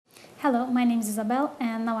Hello, my name is Isabel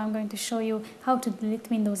and now I'm going to show you how to delete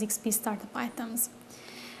Windows XP startup items.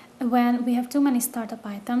 When we have too many startup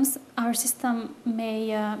items, our system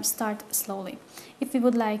may start slowly. If we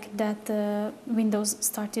would like that Windows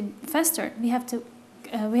started faster, we have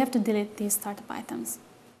to delete these startup items.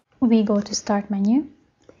 We go to Start menu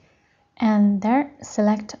and there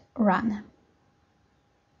select Run.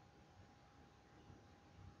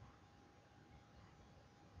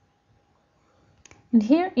 And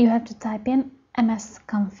here you have to type in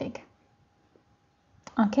msconfig.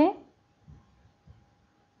 Okay?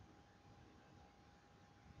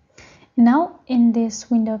 Now in this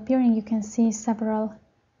window appearing you can see several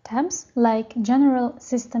tabs like General,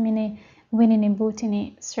 System INI, WinINI,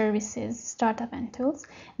 BootINI, Services, Startup and Tools.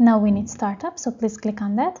 Now we need Startup, so please click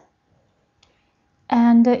on that.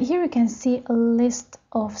 And here you can see a list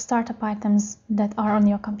of startup items that are on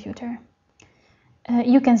your computer.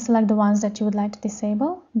 You can select the ones that you would like to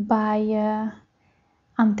disable by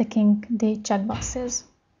unticking the checkboxes.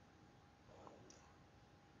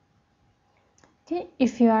 Okay,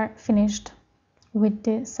 if you are finished with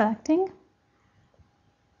the selecting,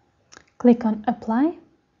 click on Apply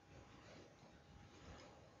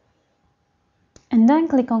and then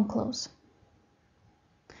click on Close.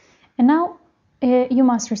 And now you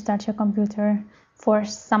must restart your computer for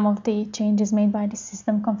some of the changes made by the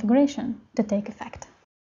system configuration to take effect.